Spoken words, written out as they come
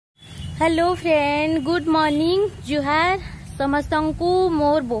Hello friend, good morning, जुहार समस्त को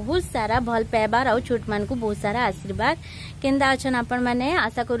मोर बहुत सारा भल पाइबार और छोट मान को बहुत सारा आशीर्वाद। केंदा अछन आपण माने,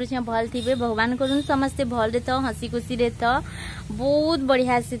 आशा करू छे भल थिबे। भगवान करूँ समस्ते भल रे हसी खुशी रे बहुत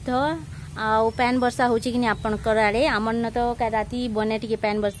बढ़िया से आ पैन वर्षा होची कि नहीं आपनकर आड़े। आमर न तो राती बने टिके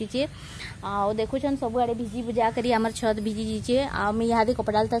पैन बरसी छे आ देखुछन सब आड़े भिजी बुझा करी आमर छत भिजी जीचे। आ मैं यहाँ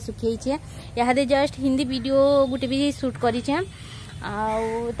कपड़ा लता सुखई छे। यहाँ जस्ट हिंदी वीडियो गुटे भी शूट करी छे।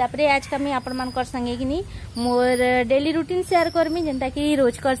 तापरे आज का मैं आपण मानकर संगे कि नहीं मोर डेली रूटीन शेयर करमी जेनता कि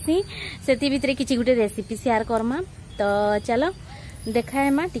रोज करसी सेति भितरे किछि गुटे रेसिपी शेयर करमा। तो चलो देखा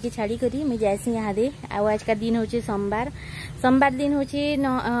है माँ टिके छाड़ी करी मैं जाइसी यहाँ दे। आज का दिन होचे सोमवार दिन होचे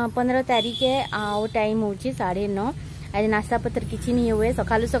 15 तारीख है। आओ टाइम होचे 9:30। आज नास्ता पत्र किछि नहीं हुए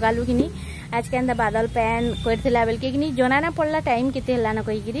सकालू सकालू कि नहीं आज के अंदर बादल पैन करथिला बेल के कि नहीं जनाना पड़ला टाइम केते हला न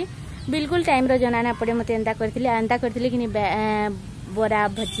कहि कि बिल्कुल टाइम रो जनाना पड़े मते एंता करथिले कि नहीं बरा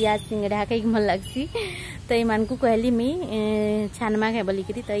भजिया सिंगड़ा कई मन लगसी। तो ये को कहली मैं छानमा खाए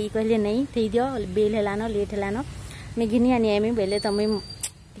बोलिक तो ये कहले नहीं थी दियो बेल हेलान लेट हेलान मैं घिनी आनी आमी बेले तो मुझे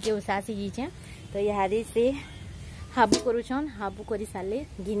टे उसासी जीचे। तो यहाँ से हाबू करुछन हाबू कर सारे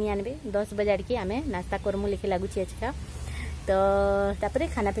घिनी आनबे 10 बजे के आम नास्ता करमु लिखे लगुच आज का। तो तापरे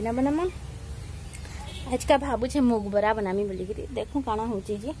खाना पीना बनाम आज का भावुचे मुग बरा बनामी बोलिक देखूँ काଣା हो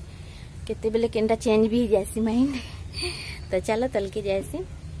केते बेले केनटा चेंज भी जासी माइंड। तो चलो तल के जाएसी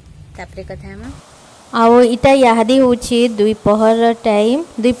तापरे कथा हम आओ इटा यादी होची दुपहर टाइम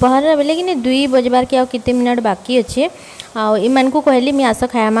दुपहर बेले कि 2 बजबार के किते मिनट बाकी अच्छे। आओ इमान को कहली मैं आस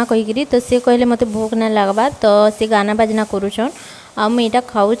खायामा कहीकि तो सी कहले मते भूख ना लगबार तो सी गाना बाजना करूछन आ मैं इटा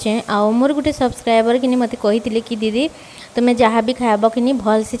खाऊचे। आ मोर गुटे सब्सक्राइबर कि मते कही कि दीदी तुम्हें जहाँ भी खाब कि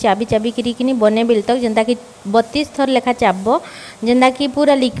भल से चाबी चाबी करी बने बिल तक जेनता कि 32 थर लेखा चाब जेनता कि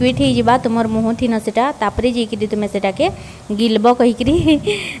पूरा लिक्विड हो जावा तुम मुँह थी न सेटा तापरे जाकि तुम्हें सेटा के गिलब कहीकि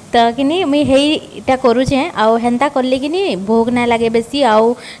तो कि मुझे करुचे। आउ हेन्ता करले कि भोग ना लगे बेसी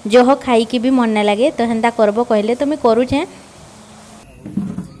आउ जह खाई भी मन ना लगे तो हेन्ता करब कहले तो मैं करुचे।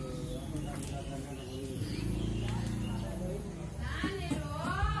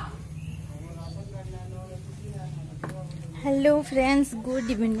 Hello friends, good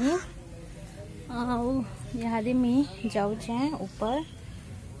evening. आओ यहाँ मैं जाऊे ऊपर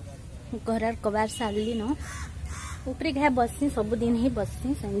घर कबार सारली न ऊपर घा बससी सबुदिन ही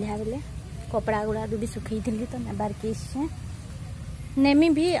बससी संध्या बेले कपड़ा गुड़ा भी सुखई थी तो नबार के नेमी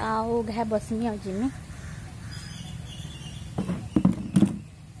भी आओ घा बसमी आ जिमी।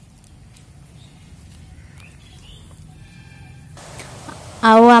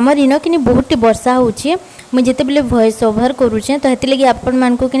 आउ आमर इन कि बहुत वर्षा होची मुझे जिते बेले वॉइस ओवर करुचे तो हेती लगी आपण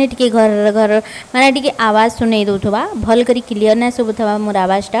मान को कि टिके घर घर माने टिके आवाज सुनै दउथबा भल करी क्लियर ना सुबुथबा मोर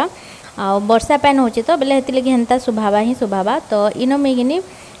आवाजटा। आ वर्षा पैन होचे तो बेले हेती लगी हेंता सुभावा ही सुभावा। तो इन में कि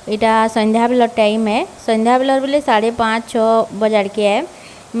इटा संध्या बेला टाइम है संध्या बेला बेले 5:30-6 बजाड़ के है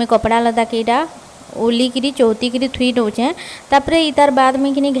मैं कपड़ा लता के इटा ओली करी चौती करी थुई दौचे। तापर इतार बाद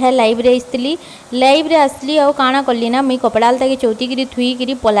में कि घे लाइव रे आसली लाइव रे आसली आ काଣା कली ना मैं कपड़ा लता के चौती करी थुई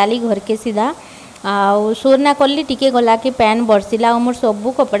करी पलाली घर के सीधा आउ सोरना कली टिके गला कि पैन बरसिला मोर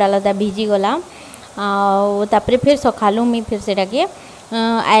सबू कपड़ा लता भिजी गला। आउ तापर फिर सखालू मैं फिर सेटा के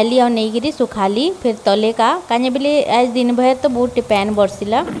आयली और नहीं करी सुखाली फिर तले का काने बेले आज दिन भर तो बहुत पैन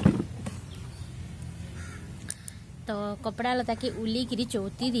बरसिला तो कपड़ा लता के उली करी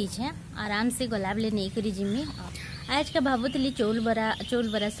चौती दीछे आराम से गला बेले नहीं करी जिम्मी। आज का भावुली चौल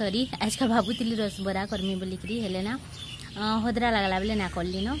बरा सॉरी आज का भावुली रस बरा करमी बोली करी हेले ना हदरा लगला बेले ना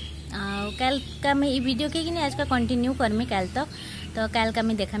करली न। कल का मैं वीडियो के कि आज का कंटिन्यू करमी कल तक तो कल का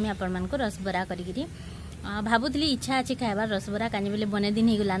मैं देखा आपण मान को रस बरा करी भावुली इच्छा अच्छे खाइबार रस बरा कानी बेले बने दिन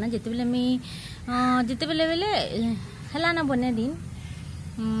होगला ना जिते बेले मैं जिते बेले बेले है ना बने दिन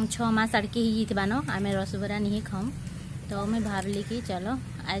 6 मास आड़के ही न आम रस बरा नहीं खाऊँ। तो मैं भावली कि चलो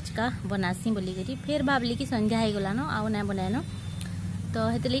आज का बनासी बोली करी फिर भावली कि संध्या होगला न आउ ना बनाए न तो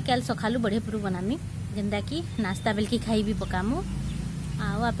हेतु कल सकालू बढ़े पुरु बनामी जेनता कि नास्ता बेल की खाई भी पकामु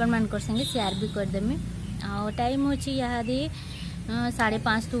आउ आपण मानकर संगे शेयर भी करदेमी। आउ टाइम होची यहाँ दे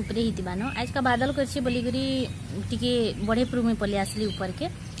 5:30 तो ऊपर ही न आज का बादल करछी बोली करी टिके बढ़े पुरु में पलि आसली ऊपर के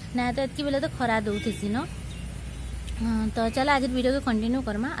ना तो एतकी बेले तो खरा दउथेसी न। तो चलो आज वीडियो को कंटिन्यू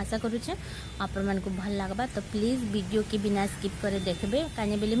करमा आशा करुचे आपण मान को भल लगबा। तो प्लीज वीडियो के बिना स्किप करे देखबे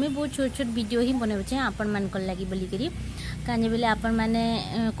काने बेले मैं बहुत छोट छोट वीडियो ही बनाउछे आपण मान को लागि बोली करी काने बेले आपण माने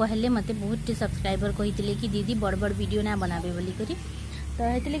कहले मते बहुत सब्सक्राइबर कहितले कि दीदी बड़ बड़ वीडियो ना बनाबे बोली करी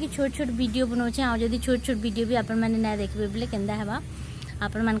तो हेतले कि छोट छोट वीडियो बनाउछे आ जदी छोट छोट वीडियो भी आपण माने ना देखबे बोले केंदा हेबा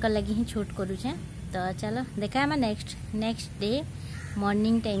आपण मान को लागि ही छोट करूछे। तो चलो देखा हम नेक्स्ट डे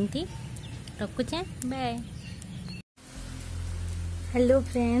मॉर्निंग टाइम थी रखुचे bye. Hello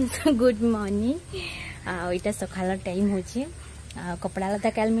friends good morning आईटा सकाल टाइम होची कपड़ा लता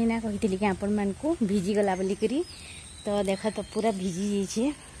काल मैं कही कि आपण मान को भिजी गला बोलिकी तो देख तो पूरा भिजी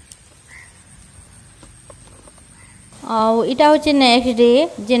जाइए आईटा हूँ नेक्स्ट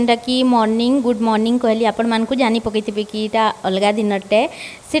डे जेनटा कि मॉर्निंग गुड मॉर्निंग कहली आपण मान को जानी पकई कि इटा अलग दिनटे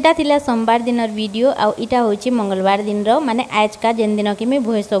सेटा थिला सोमवार दिन वीडियो आईटा हूँ मंगलवार दिन माने आज का जेन दिन कि मैं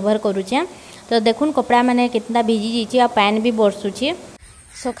वॉइस ओवर करुचे तो देखुन कपड़ा मैंने कितना भिजी जाइए आ पैन भी बरसुचे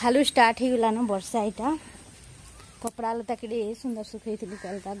सकालू स्टार्ट हो गलान वर्षा यहाँ कपड़ा लता कि सुंदर सुखई थी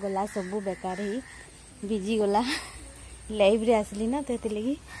कलता गला सब बेकार ही भिजी गला लाइव रे आसली ना तो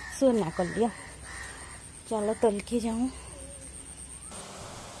लगी शो ना कर लिया चलो तलके जाऊँ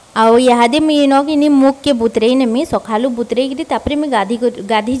आउ इहादे मुझे न कि मुख के बुतरे नेमी सकालू बुतरे कि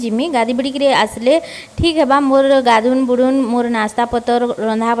गाधी जिमी गाधी बड़ी आसले ठीक है मोर गाधुन बुड़ुन मोर नास्ता पतर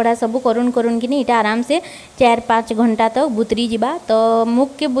रंधा बड़ा सब करुन कि इटा आराम से 4-5 घंटा तक बुतरी जीवा तो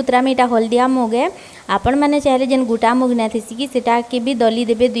मुख के बुतरा में इटा हल्दिया मुग है आपण मैंने चाहे जेन गोटा मुग ना थी कि सेटा के भी दली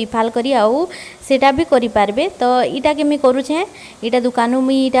देबे 2 फाल करी आउ सेटा भी करि पारबे तो इटा के मैं करूछे इटा दुकानु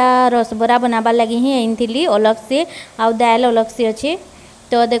मुई इटा रसबरा बनाबा लगी ही आइनथिली अलग से आउ दाल अलग से अच्छे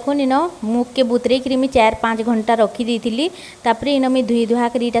तो देखो इन मुख के बुतरे कि 4-5 घंटा रखी दी तापर इन मुझे धुई धुआ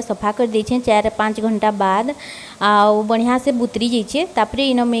कर इटा सफा कर दे 4-5 घंटा बाद आउ बढ़िया से बुतरी जाइए तापर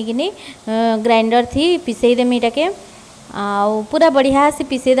इन मुझे ग्राइंडर थी पिसई देमी इटा के आउ पूरा बढ़िया से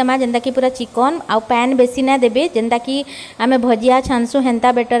पिसे देमा जेनता कि पूरा चिकन आउ पैन बेसी ना देबे जेनता कि आमे भजिया छानसु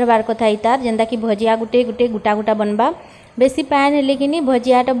हेन्ता बेटर बार कथा इतार जेनता कि भजिया गुटे गुटे गुटा गुटा बनबा बेसी पैन हेले कि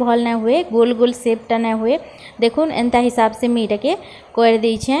भजियाटा भल ना हुए गोल गोल सेपटा ना हुए देखुन एंता हिसाब से मुझे के कर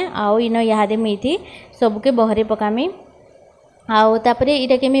देछे आउ इन इहादे मुझे सबके बहरे पकामी आउ तापरे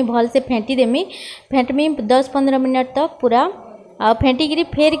इटा के मैं भल से फेंटी देमी फेंटमी 10-15 मिनट तक पूरा आ फेंटिकी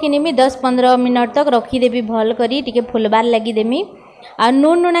फेर कि 10-15 मिनट तक रखीदेवी भल करी टिके फुलबार लगी देमी आ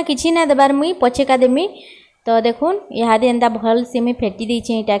नून नूना किसी ना देबार मुई पछेका देमी तो देखुन इहादे एंता भल से मुई फेटी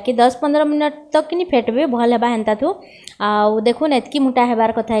देछे इटा के 10-15 मिनट तक कि फेटबे भल हेबा हेन्ता थू आ देखुन एतकी मोटा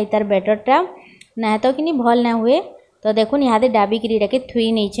हेबार कथा इतार बैटरटा ना तो कि भल ना हुए तो देखुन इहादे डाबी करी इटा के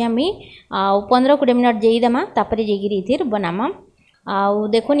थुई नहींचे आमी आ 15-20 मिनट जेई देमा तापरे जेगिरी इथिर बनामा आउ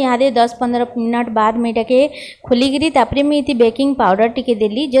देखुन इहादे 10-15 मिनट बाद में इटा के खोलिकी तापरे मैं इति बेकिंग पाउडर टिके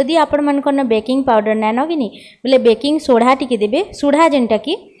देली जदि आपण मानकर बेकिंग पाउडर ना न कि बोले बेकिंग सोडा टिके देबे सोडा जेनटा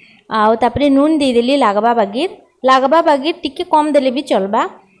कि आउ तापरे नून दे देली लागबा बागिर टिके कम देले भी चलबा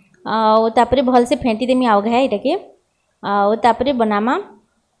आउ तापरे भल से फेंटी देमी आउ घाय इटा के आउ तापरे बनामा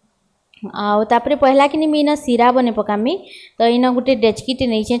आउ तापरे पहला कि इन सीरा बने पकामी तो इन गोटे डेचकीटे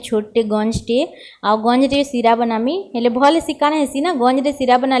नहीं छोटे गंजटे आ गंजे सीरा बनामी हेले भल सिकाना हेसी ना गंजे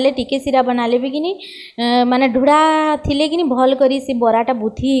सीरा बनाले टिके सीरा बनाले भी कि माने ढुड़ा थिले कि भल करी से बराटा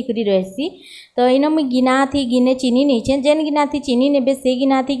बुथी हिकरी रहसी तो इन मुई गिना थी गिने चीनी नहीं जेन गिना थी चीनी नेबे से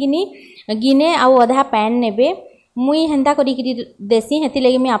गिना थी कि गिने आउ अधा पैन नेबे मुई हेन्ता करी देसी हेती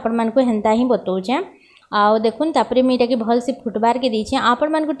लगी मैं आपण मान को हेन्ता ही बतौचे आउ देखुन तापरे मैं इटा भल से फुटबार के दीछे आपण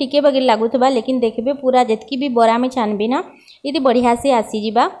मान को टिके बगे लागुथबा लेकिन देखबे पूरा जेतकी भी बरा में छानबी ना इति बढ़िया से आसी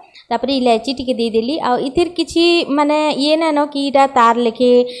जीबा तापरे इलायची टिके दे देली आ इथिर किछि माने ये ना न कि इटा तार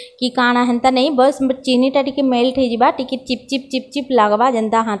लेखे कि काना हेन्ता नहीं बस चीनीटा टिके मेल्ट हो जीबा टिके चिप लागबा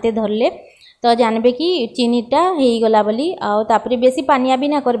जेनता हाथे धरले तो जानबे कि चीनीटा हेई गला बोली आ तापरे बेसी पानिया भी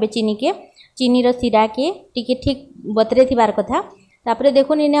ना करबे चीनी रो सिरा के टिके ठीक बतरे थिबार कथा तापरे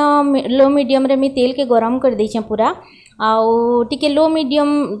देखुन इन लो मीडियम रे मी तेल के गरम कर देछे पूरा आउ टिके लो मीडियम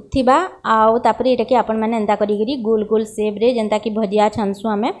थिबा आउ तापरे इटा के आपण माने एंता करी गोल गोल शेप रे जेंता कि भजिया छानसु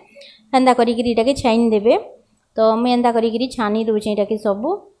आमे एंता करी इटा के छाइन देबे तो मैं एंता करी छानी दोछे इटा के सब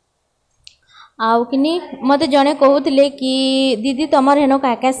आउ कि मते जने कहूले कि दीदी तुमर हेन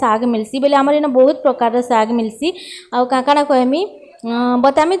क्या साग मिलसी बोले आमर हेन बहुत प्रकार साग मिलसी आउ काकाड़ा कहमी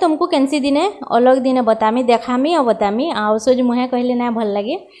बतामी तुमको कैंसी दिने अलग दिने बतामी देखामी और बतामी आउ सोज मुहे कहले ना भल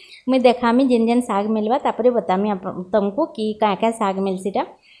लगे मुझे देखामी जेन जेन साग मिलवा तापरे बतामी तुमको कि क्या साग मिलसीटा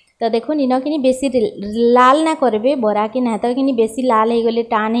तो देखो इन कि बेसी लाल ना करबे बरा कि ना तो कि बेसी लाल हो गले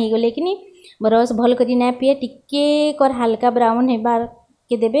टान हो गले कि रस भल करी ना पिए टिके कर हल्का ब्राउन हेबार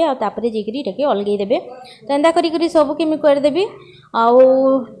के देबे और तापरे जेकरी इटाके अलगई देबे तो एंता करी सब के कर देबी आउ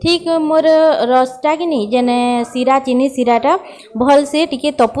ठीक मोर रसटा कि जेने सीरा चीनी सीराटा भल से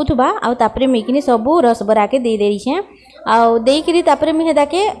टिके तपुथबा आउ तापरे मिकिनी सब रस बरा के दे देछे आउ देकरी तापरे मी हेदा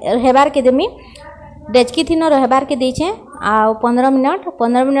के हेबार के देमी डेचकी थी न रहबार के देछे आउ 15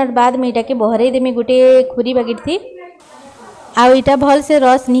 मिनट बाद मी इटाके बहरे देमी गुटे खुरी बागिर थी आउ इटा भल से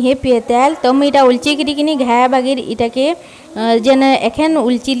रस निहे पिएताल तो मुझे इटा उलची कि घाया बागिर इटाके जेन एखन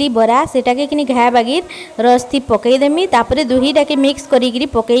उलचिली बरा सेटाके कि घाया बागिर रस थी पकई देमी तापरे दुहीटाके मिक्स करी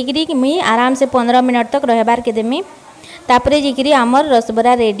पकईकरी मुई आराम से 15 मिनट तक रहबार के देमी तापरे जेकरी आमर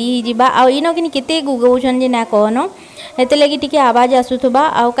रसबरा रेडी ही जिबा आ इनो किनि केते गुगौछन जे ना कहनो हेते लगी टिके आवाज आसुथबा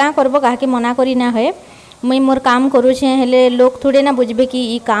आ का करबो काहे मना करी ना है मुई मोर काम करूछे हेले लोग थोड़े ना बुझबे कि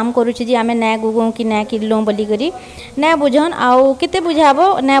ई काम करूछे जे आमे ना गुगो कि ना किलो बोली करी ना बुझन आउ केते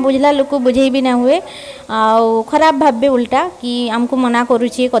बुझाबो ना बुझला लोक बुझे भी ना हुए आउ खराब भाबे उल्टा कि हमको मना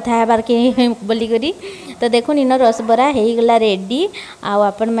करूछे कथा हेबार के बोली करी। तो देखो इन रसबरा हो गला रेडी आउ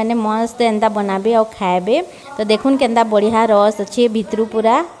आपण मैंने मस्त एंता बनाबे और खाएबे। तो देखुन केंता बढ़िया रस अच्छे भितरू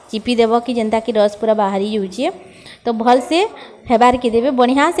पूरा चिपी देव कि जेंता कि रस पूरा बाहरी जाऊे। तो भल से हेबार के देवे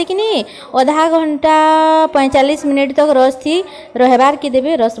बढ़िया से कि नहीं आधा घंटा 45 मिनट तक रस थी रहबार के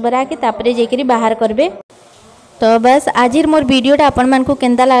देवे रसबरा के तापरे जेकरी बाहर करबे। तो बस आज मोर वीडियोटा आपण मान को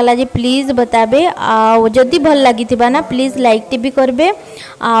केंता लागला जे प्लीज बताबे आ जदी भल लागी थिबा ना प्लीज लाइक टी भी करबे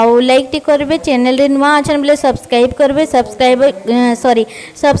आ लाइक टी करबे चैनल रे नुआ अछन बोले सब्सक्राइब करबे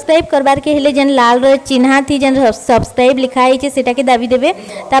सब्सक्राइब करबार के हेले जेन लाल रे चिन्हा थी जेन सब्सक्राइब लिखा है सेटा के दाबी देबे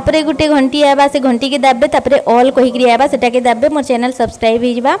तापरे गुटे घंटी आबा से घंटी के दाबे तापरे ऑल कहि करी आबा सेटा के दाबे मोर चैनल सब्सक्राइब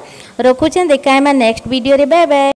हो जिबा। रखुछन देखा है नेक्स्ट वीडियो रे बाय बाय।